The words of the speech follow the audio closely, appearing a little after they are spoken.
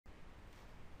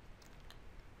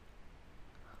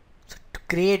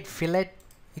create fillet,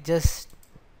 we just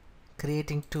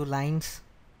creating two lines.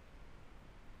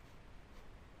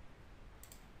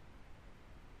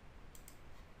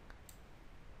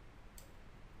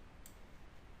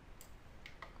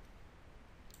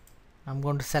 I'm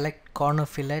going to select corner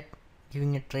fillet,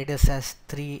 giving it radius as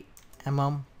 3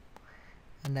 mm,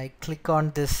 and I click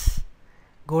on this,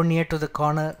 go near to the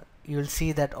corner. You will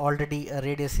see that already a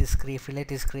radius is fillet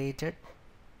is created,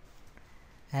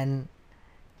 and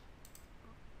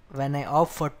when I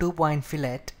opt for 2-point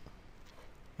fillet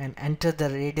and enter the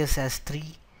radius as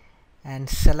 3 and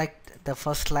select the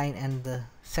first line and the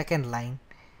second line,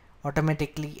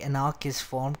 automatically an arc is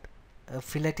formed, a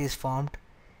fillet is formed.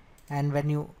 And when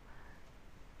you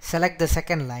select the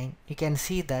second line, you can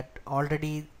see that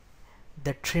already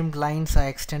the trimmed lines are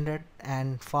extended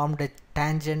and formed a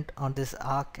tangent on this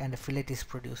arc, and a fillet is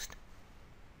produced.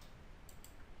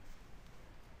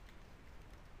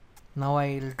 Now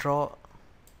I will draw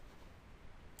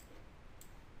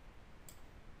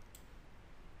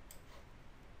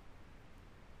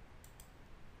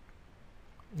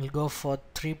we'll go for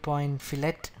 3-point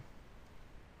fillet.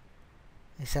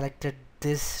 I selected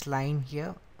this line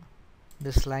here,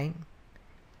 this line,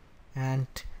 and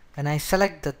when I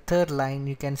select the third line,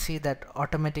 you can see that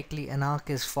automatically an arc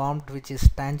is formed which is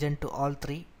tangent to all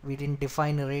three. We didn't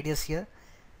define a radius here,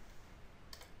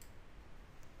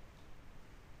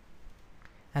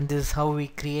 and this is how we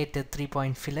create a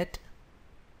 3-point fillet.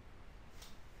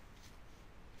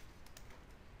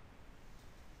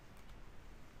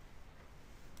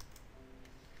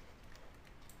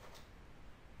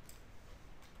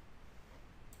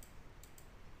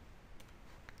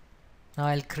 Now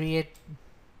I'll create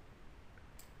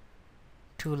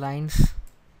 2 lines,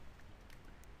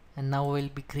 and now we'll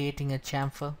be creating a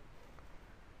chamfer.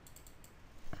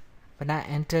 When I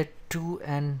enter 2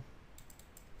 and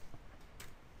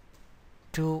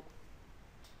 2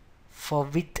 for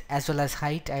width as well as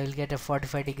height, I will get a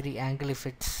 45-degree angle if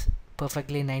it's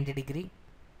perfectly 90-degree,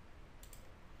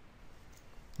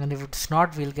 and if it's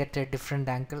not, we'll get a different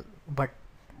angle. But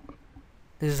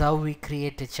this is how we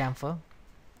create a chamfer.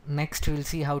 Next we'll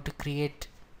see how to create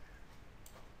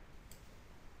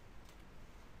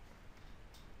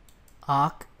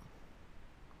arc.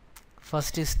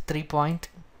 First is 3-point.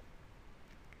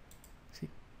 So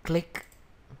click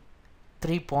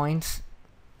 3 points,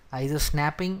 either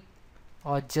snapping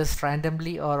or just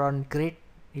randomly or on grid.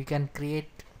 You can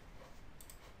create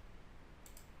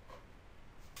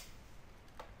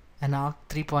an arc,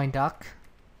 3-point arc.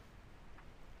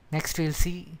 Next we'll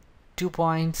see 2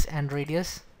 points and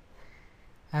radius.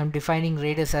 I'm defining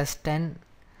radius as 10.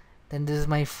 Then this is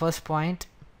my first point,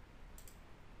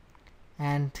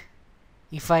 and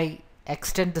if I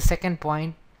extend the second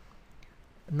point,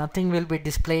 nothing will be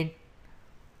displayed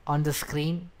on the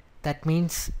screen. That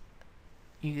means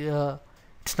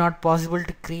it's not possible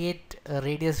to create a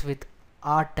radius with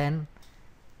R10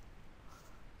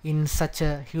 in such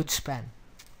a huge span.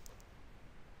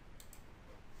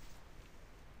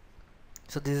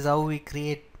 So this is how we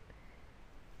create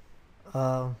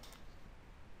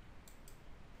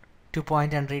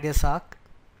 2-point and radius arc.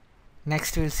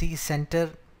 Next we'll see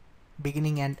center,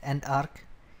 beginning and end arc.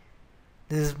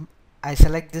 This is, I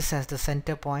select this as the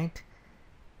center point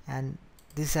and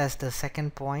this as the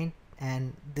second point,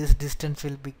 and this distance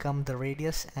will become the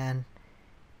radius, and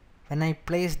when I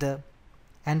place the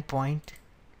end point,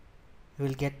 you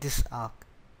will get this arc.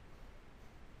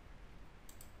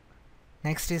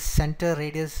 Next is center,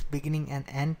 radius, beginning and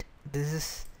end. This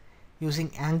is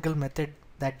using angle method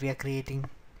that we are creating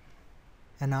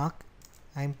an arc.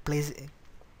 I'm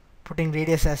putting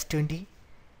radius as 20,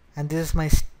 and this is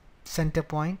my center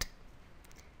point,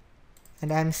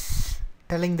 and I'm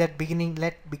telling that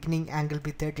let beginning angle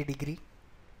be 30-degree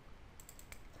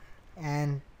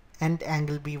and end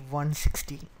angle be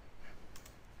 160,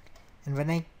 and when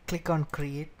I click on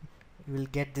create, you will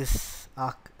get this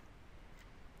arc.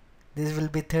 This will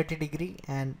be 30-degree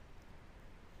and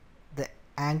the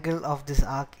angle of this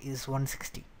arc is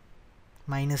 160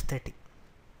 minus 30.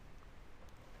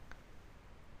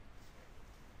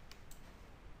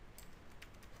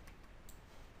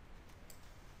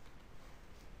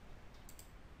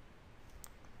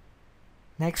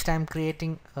 Next I'm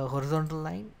creating a horizontal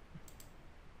line.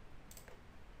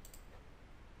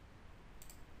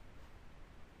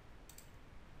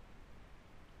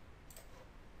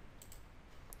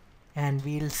 And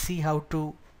we'll see how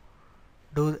to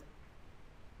do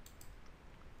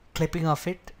clipping of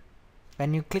it.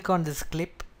 When you click on this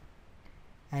clip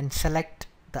and select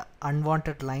the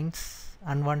unwanted lines,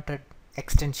 unwanted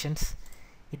extensions,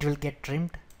 it will get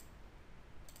trimmed.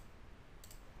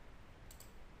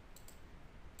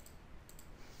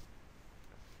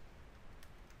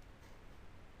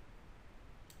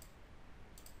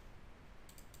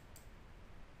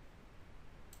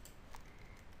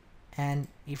 and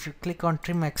if you click on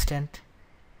trim extent,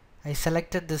 I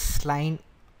selected this line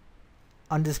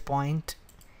on this point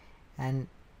and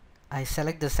I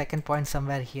select the second point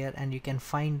somewhere here, and you can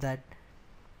find that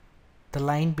the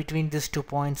line between these 2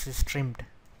 points is trimmed.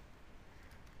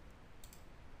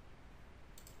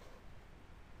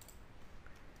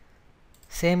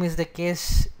 Same is the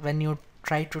case when you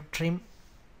try to trim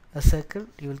a circle,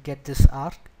 you will get this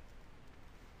arc.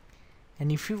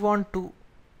 And if you want to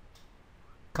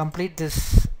complete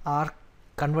this arc,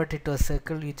 convert it to a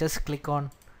circle, you just click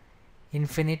on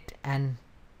infinite and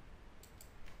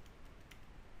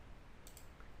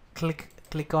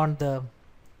click on the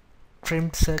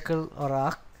trimmed circle or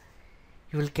arc.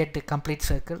 You will get the complete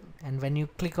circle, and when you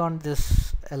click on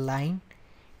this line,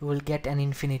 you will get an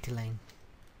infinity line.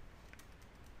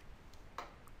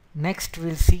 Next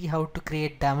we'll see how to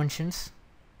create dimensions.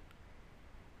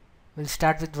 We'll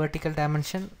start with vertical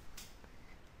dimension.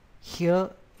 Here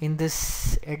in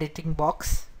this editing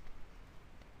box,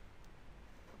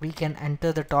 we can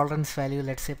enter the tolerance value,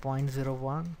 let's say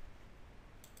 0.01,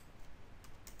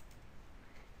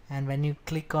 and when you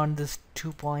click on these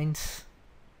 2 points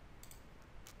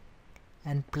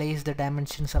and place the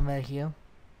dimension somewhere here,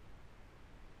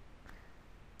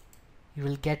 you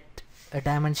will get a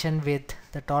dimension with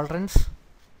the tolerance.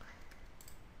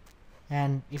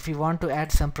 And if you want to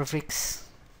add some prefix,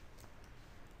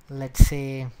 let's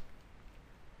say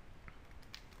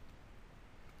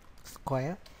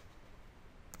square,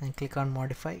 and click on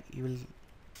modify, you will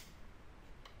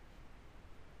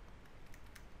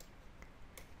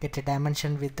get a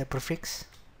dimension with the prefix.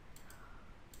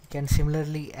 You can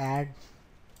similarly add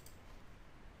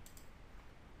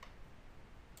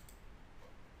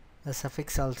a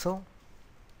suffix also.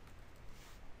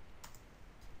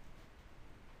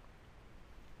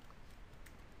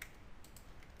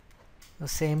 The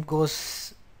same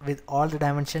goes with all the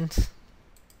dimensions.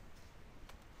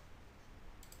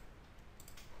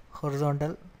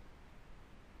 Horizontal,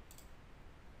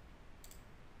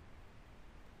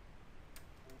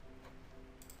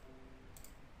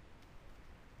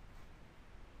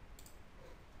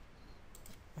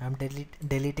 I'm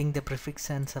deleting the prefix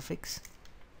and suffix.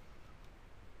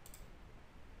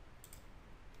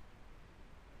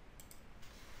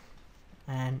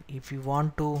 And if you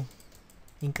want to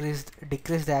decrease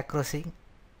the accuracy, you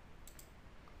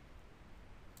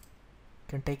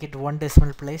can take it 1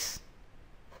 decimal place.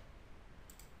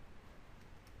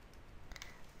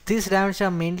 These dimensions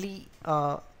are mainly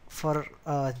for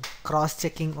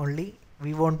cross-checking only.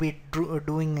 We won't be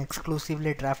doing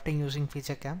exclusively drafting using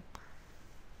FeatureCam.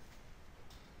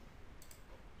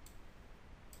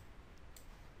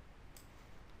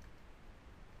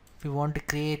 If you want to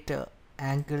create an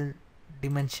angle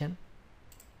dimension,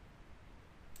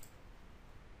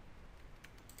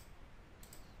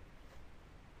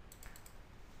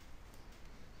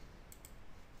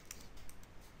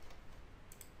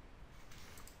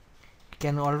 you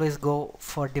can always go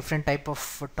for different type of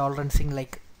tolerancing,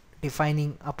 like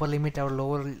defining upper limit or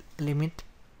lower limit.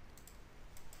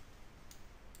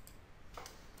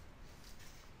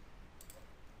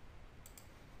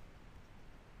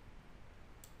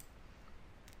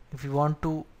 If you want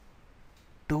to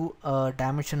do a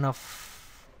dimension of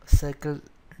circle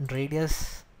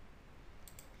radius,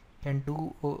 you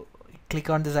can click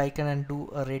on this icon and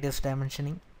do a radius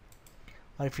dimensioning.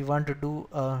 Or if you want to do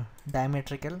a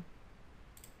diametrical,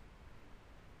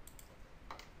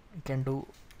 you can do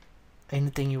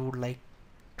anything you would like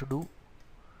to do.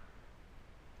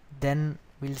 Then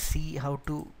we'll see how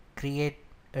to create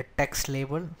a text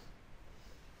label.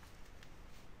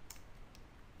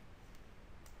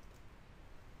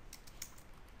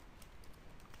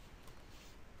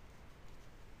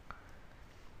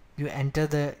 You enter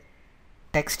the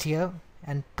text here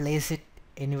and place it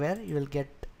anywhere, you will get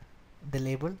the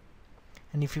label.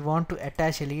 And if you want to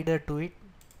attach a leader to it,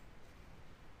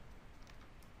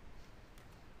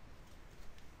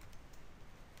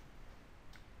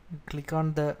 you click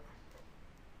on the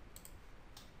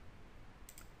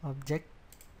object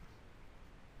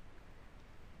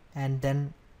and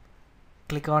then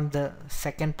click on the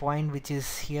second point, which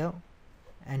is here,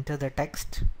 enter the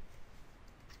text,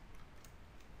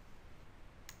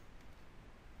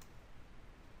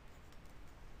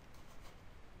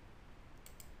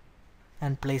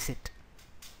 and place it.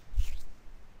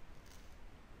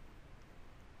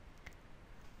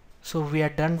 So we are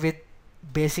done with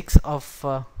basics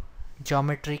of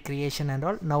geometry creation and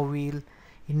all. Now in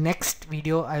next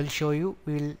video I will show you,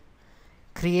 we will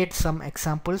create some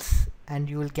examples and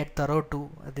you will get thorough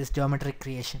to this geometric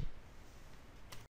creation.